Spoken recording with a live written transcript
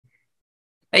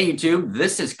Hey YouTube,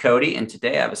 this is Cody, and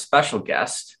today I have a special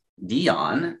guest,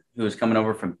 Dion, who is coming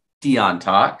over from Dion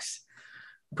Talks.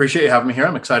 Appreciate you having me here.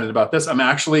 I'm excited about this. I'm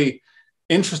actually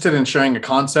interested in sharing a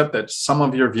concept that some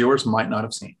of your viewers might not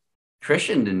have seen.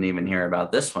 Christian didn't even hear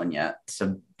about this one yet.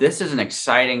 So this is an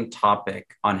exciting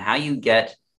topic on how you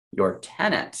get your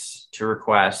tenants to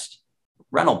request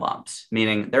rental bumps,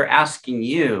 meaning they're asking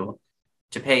you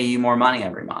to pay you more money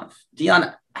every month.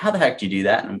 Dion, how the heck do you do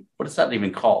that? And what is that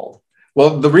even called?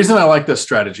 Well, the reason I like this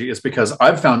strategy is because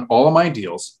I've found all of my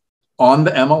deals on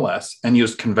the MLS and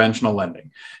used conventional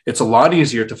lending. It's a lot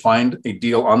easier to find a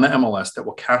deal on the MLS that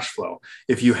will cash flow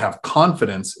if you have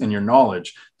confidence in your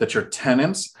knowledge that your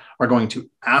tenants are going to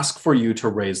ask for you to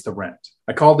raise the rent.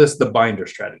 I call this the binder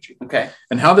strategy. Okay.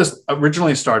 And how this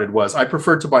originally started was I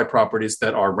prefer to buy properties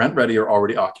that are rent ready or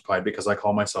already occupied because I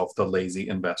call myself the lazy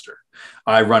investor.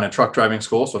 I run a truck driving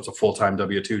school, so it's a full-time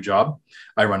W-2 job.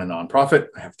 I run a nonprofit.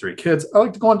 I have 3 kids. I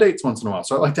like to go on dates once in a while.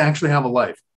 So I like to actually have a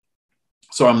life.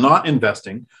 So I'm not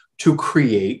investing to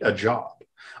create a job.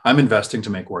 I'm investing to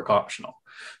make work optional.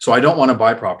 So I don't want to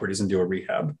buy properties and do a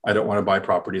rehab. I don't want to buy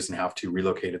properties and have to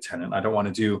relocate a tenant. I don't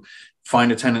want to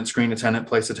find a tenant, screen a tenant,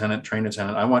 place a tenant, train a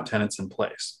tenant. I want tenants in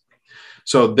place.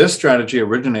 So this strategy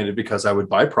originated because I would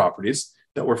buy properties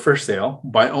that were for sale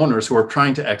by owners who were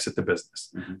trying to exit the business.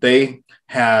 Mm-hmm. They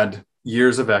had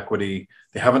years of equity.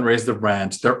 They haven't raised the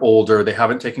rent. They're older. They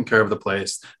haven't taken care of the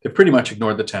place. They've pretty much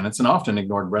ignored the tenants and often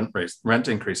ignored rent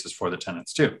increases for the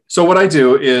tenants too. So what I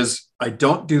do is I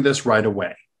don't do this right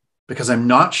away because I'm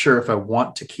not sure if I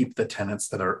want to keep the tenants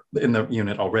that are in the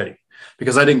unit already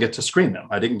because I didn't get to screen them.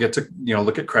 I didn't get to,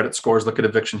 look at credit scores, look at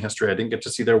eviction history. I didn't get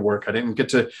to see their work. I didn't get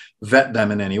to vet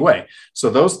them in any way. So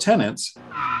those tenants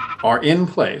are in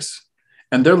place.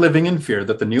 And they're living in fear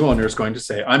that the new owner is going to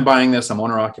say, I'm buying this, I'm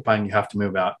owner occupying, you have to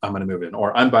move out, I'm going to move in.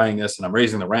 Or I'm buying this and I'm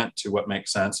raising the rent to what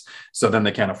makes sense. So then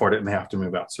they can't afford it and they have to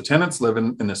move out. So tenants live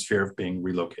in this fear of being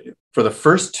relocated. For the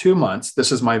first 2 months, this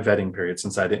is my vetting period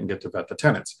since I didn't get to vet the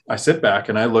tenants. I sit back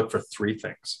and I look for 3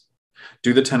 things.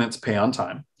 Do the tenants pay on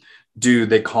time? Do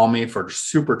they call me for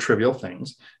super trivial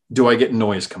things? Do I get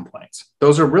noise complaints?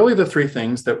 Those are really the 3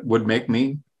 things that would make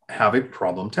me have a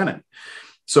problem tenant.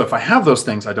 So if I have those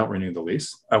things, I don't renew the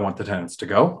lease. I want the tenants to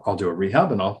go. I'll do a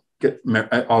rehab and I'll get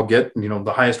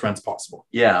the highest rents possible.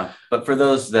 Yeah, but for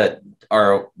those that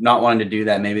are not wanting to do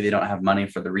that, maybe they don't have money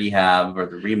for the rehab or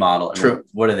the remodel. True.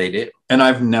 What do they do? And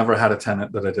I've never had a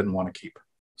tenant that I didn't want to keep.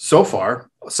 So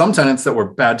far, some tenants that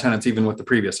were bad tenants, even with the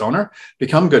previous owner,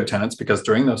 become good tenants because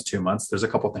during those 2 months, there's a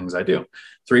couple things I do.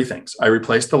 3 things. I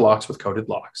replace the locks with coded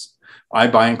locks. I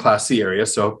buy in Class C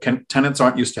areas, so tenants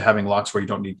aren't used to having locks where you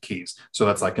don't need keys. So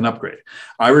that's like an upgrade.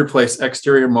 I replace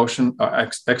exterior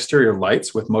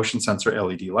lights with motion sensor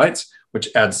LED lights, which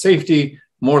adds safety,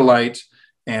 more light,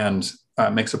 and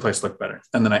makes the place look better.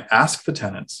 And then I ask the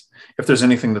tenants if there's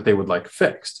anything that they would like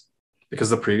fixed, because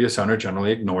the previous owner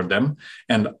generally ignored them.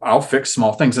 And I'll fix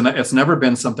small things. And it's never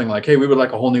been something like, hey, we would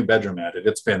like a whole new bedroom added.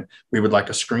 It's been, we would like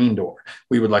a screen door.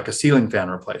 We would like a ceiling fan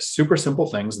replaced. Super simple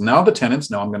things. Now the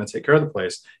tenants know I'm going to take care of the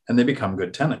place and they become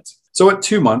good tenants. So at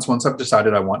 2 months, once I've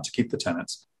decided I want to keep the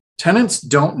tenants, tenants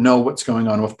don't know what's going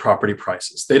on with property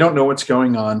prices. They don't know what's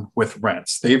going on with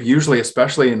rents. They've usually,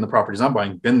 especially in the properties I'm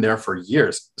buying, been there for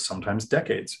years, sometimes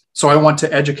decades. So I want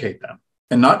to educate them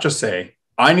and not just say,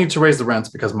 I need to raise the rents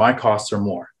because my costs are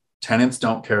more. Tenants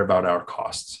don't care about our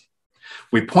costs.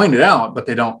 We point it out, but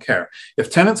they don't care. If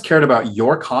tenants cared about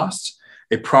your costs,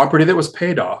 a property that was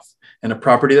paid off and a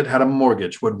property that had a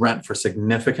mortgage would rent for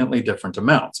significantly different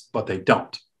amounts, but they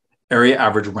don't. Area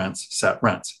average rents set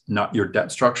rents, not your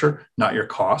debt structure, not your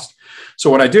cost.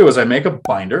 So what I do is I make a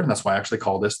binder, and that's why I actually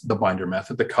call this the binder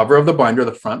method. The cover of the binder,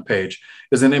 the front page,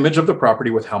 is an image of the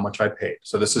property with how much I paid.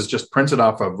 So this is just printed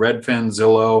off of Redfin,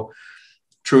 Zillow,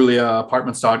 Trulia,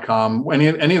 apartments.com,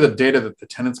 any of the data that the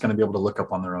tenant's going to be able to look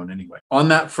up on their own anyway. On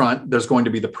that front, there's going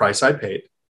to be the price I paid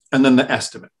and then the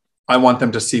estimate. I want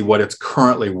them to see what it's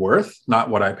currently worth, not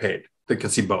what I paid. They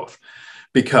can see both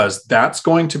because that's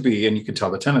going to be, and you can tell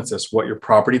the tenants this, what your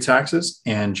property taxes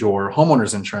and your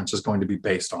homeowner's insurance is going to be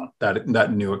based on,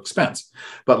 that new expense.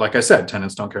 But like I said,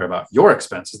 tenants don't care about your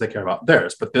expenses. They care about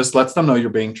theirs. But this lets them know you're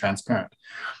being transparent.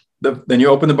 Then you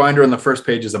open the binder and the first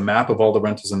page is a map of all the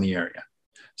rentals in the area.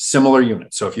 Similar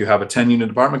units. So if you have a 10-unit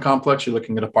apartment complex, you're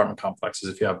looking at apartment complexes.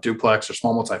 If you have duplex or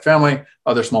small multifamily,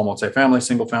 other small multifamily,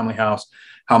 single family house,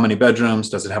 how many bedrooms,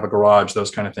 does it have a garage, those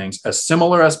kind of things. As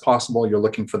similar as possible, you're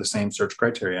looking for the same search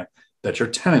criteria that your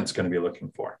tenant's going to be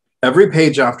looking for. Every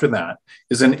page after that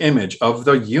is an image of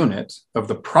the unit of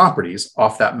the properties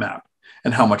off that map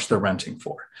and how much they're renting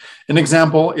for. An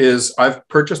example is I've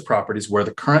purchased properties where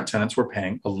the current tenants were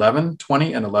paying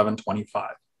 $11.20 and $11.25.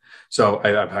 So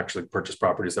I've actually purchased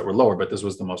properties that were lower, but this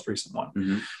was the most recent one.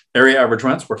 Mm-hmm. Area average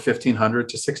rents were $1,500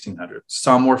 to $1,600.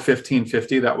 Some were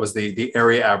 $1,550. That was the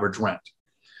area average rent.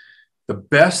 The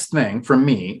best thing for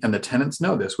me, and the tenants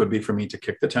know this, would be for me to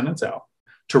kick the tenants out,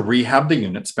 to rehab the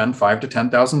unit, spend $5,000 to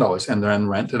 $10,000, and then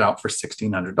rent it out for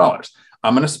 $1,600.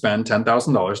 I'm going to spend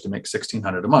 $10,000 to make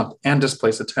 $1,600 a month and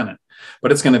displace a tenant.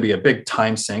 But it's going to be a big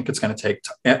time sink. It's going to take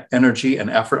energy and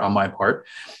effort on my part.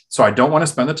 So I don't want to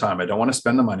spend the time. I don't want to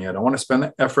spend the money. I don't want to spend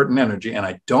the effort and energy. And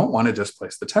I don't want to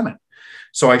displace the tenant.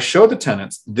 So I show the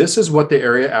tenants, this is what the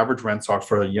area average rents are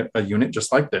for a unit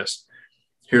just like this.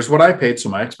 Here's what I paid, so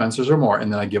my expenses are more.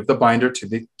 And then I give the binder to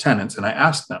the tenants and I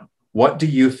ask them, what do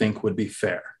you think would be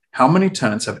fair? How many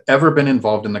tenants have ever been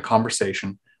involved in the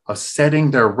conversation of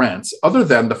setting their rents, other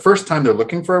than the first time they're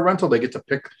looking for a rental, they get to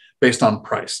pick based on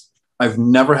price? I've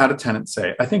never had a tenant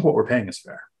say, I think what we're paying is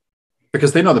fair,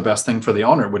 because they know the best thing for the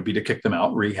owner would be to kick them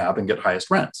out, rehab, and get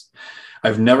highest rents.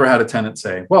 I've never had a tenant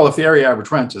say, well, if the area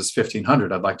average rent is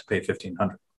 $1,500, I'd like to pay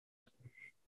 $1,500.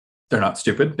 They're not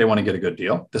stupid. They want to get a good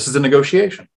deal. This is a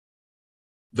negotiation.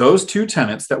 Those two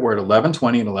tenants that were at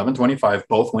 $1,120 and $1,125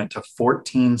 both went to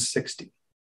 $1,460.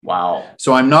 Wow.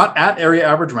 So I'm not at area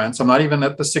average rents. I'm not even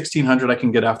at the $1,600 I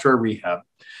can get after a rehab,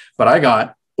 but I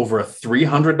got over a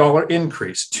 $300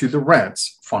 increase to the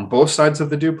rents on both sides of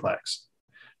the duplex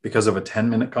because of a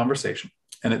 10-minute conversation.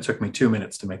 And it took me 2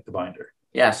 minutes to make the binder.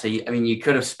 Yeah. So, you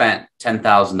could have spent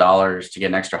 $10,000 to get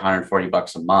an extra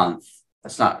 $140 a month.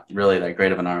 That's not really that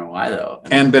great of an ROI, though.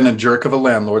 And been a jerk of a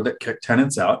landlord that kicked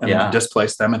tenants out and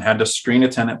displaced them and had to screen a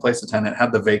tenant, place a tenant,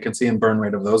 had the vacancy and burn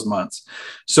rate of those months.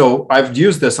 So I've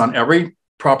used this on every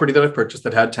property that I've purchased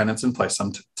that had tenants in place.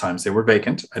 Sometimes they were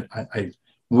vacant. I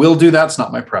will do that. It's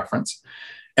not my preference.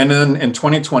 And then in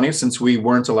 2020, since we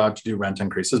weren't allowed to do rent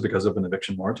increases because of an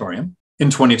eviction moratorium, in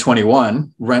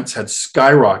 2021, rents had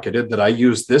skyrocketed that I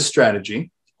used this strategy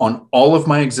on all of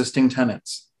my existing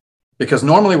tenants. Because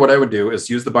normally what I would do is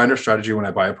use the binder strategy when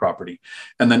I buy a property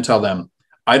and then tell them,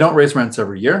 I don't raise rents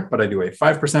every year, but I do a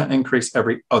 5% increase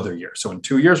every other year. So in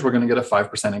 2 years, we're going to get a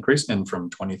 5% increase. And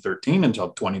from 2013 until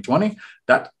 2020,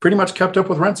 that pretty much kept up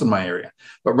with rents in my area.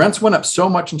 But rents went up so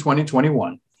much in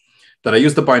 2021 that I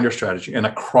used the binder strategy. And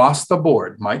across the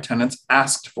board, my tenants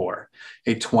asked for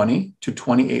a 20 to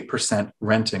 28%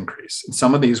 rent increase. And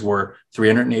some of these were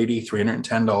 $380,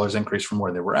 $310 increase from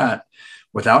where they were at,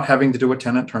 without having to do a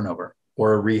tenant turnover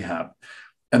or a rehab.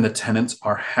 And the tenants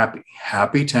are happy.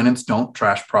 Happy tenants don't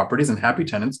trash properties and happy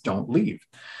tenants don't leave.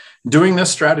 Doing this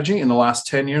strategy in the last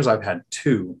 10 years, I've had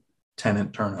 2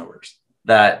 tenant turnovers.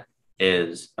 That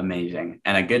is amazing.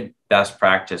 And a good best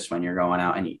practice when you're going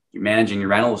out and you're managing your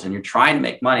rentals and you're trying to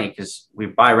make money, because we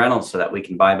buy rentals so that we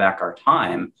can buy back our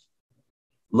time.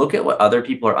 Look at what other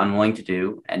people are unwilling to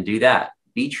do and do that.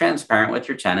 Be transparent with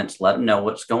your tenants. Let them know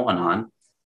what's going on.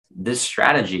 This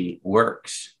strategy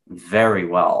works very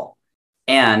well.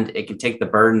 And it can take the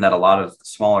burden that a lot of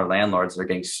smaller landlords that are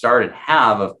getting started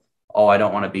have of, oh, I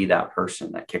don't want to be that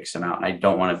person that kicks them out. And I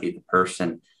don't want to be the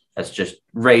person that's just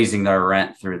raising their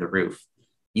rent through the roof.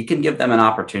 You can give them an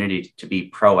opportunity to be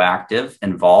proactive,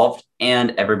 involved,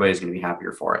 and everybody's going to be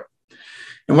happier for it.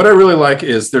 And what I really like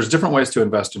is there's different ways to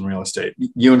invest in real estate.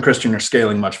 You and Christian are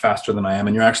scaling much faster than I am,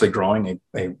 and you're actually growing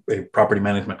a property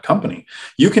management company.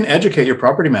 You can educate your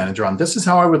property manager on, this is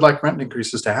how I would like rent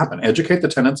increases to happen. Educate the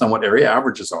tenants on what area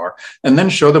averages are, and then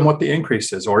show them what the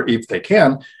increase is, or if they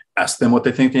can, ask them what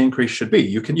they think the increase should be.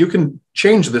 You can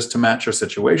change this to match your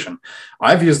situation.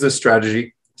 I've used this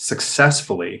strategy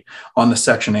successfully on the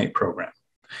Section 8 program.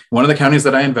 One of the counties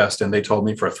that I invest in, they told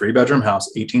me for a 3-bedroom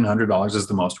house, $1,800 is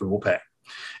the most we will pay.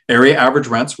 Area average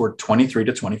rents were $2,300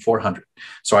 to $2,400.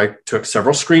 So I took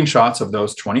several screenshots of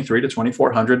those $2,300 to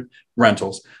 $2,400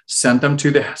 rentals, sent them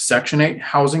to the Section 8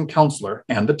 housing counselor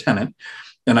and the tenant.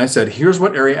 And I said, here's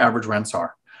what area average rents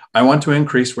are. I want to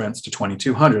increase rents to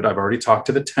 $2,200. I've already talked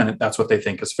to the tenant. That's what they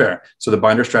think is fair. So the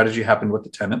binder strategy happened with the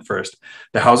tenant first.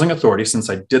 The housing authority, since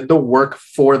I did the work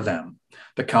for them,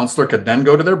 the counselor could then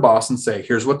go to their boss and say,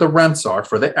 here's what the rents are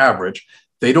for the average.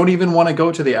 They don't even want to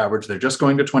go to the average. They're just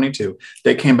going to 22.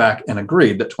 They came back and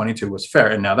agreed that 22 was fair.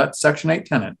 And now that Section 8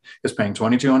 tenant is paying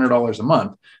 $2,200 a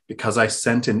month because I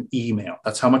sent an email.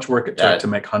 That's how much work it took to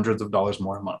make hundreds of dollars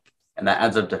more a month. And that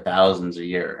adds up to thousands a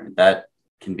year. That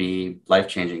can be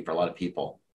life-changing for a lot of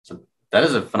people. So that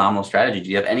is a phenomenal strategy. Do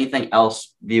you have anything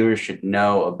else viewers should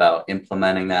know about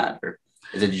implementing that? Or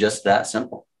is it just that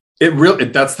simple?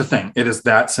 That's the thing. It is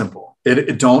that simple.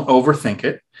 Don't overthink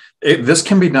it. This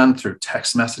can be done through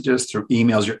text messages, through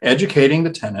emails. You're educating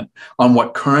the tenant on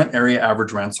what current area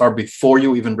average rents are before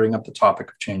you even bring up the topic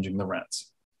of changing the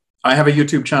rents. I have a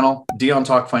YouTube channel, Dion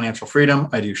Talk Financial Freedom.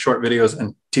 I do short videos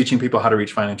and teaching people how to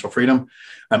reach financial freedom.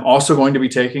 I'm also going to be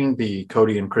taking the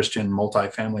Cody and Christian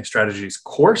Multifamily Strategies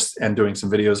course and doing some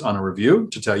videos on a review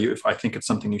to tell you if I think it's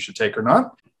something you should take or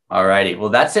not. All righty. Well,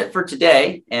 that's it for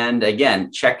today. And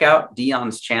again, check out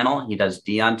Dion's channel. He does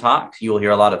Dion Talks. You will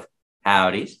hear a lot of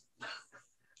howdies.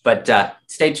 But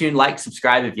stay tuned, like,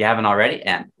 subscribe if you haven't already,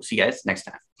 and we'll see you guys next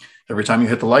time. Every time you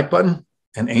hit the like button,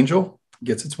 an angel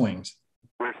gets its wings.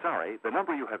 We're sorry, the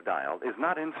number you have dialed is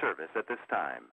not in service at this time.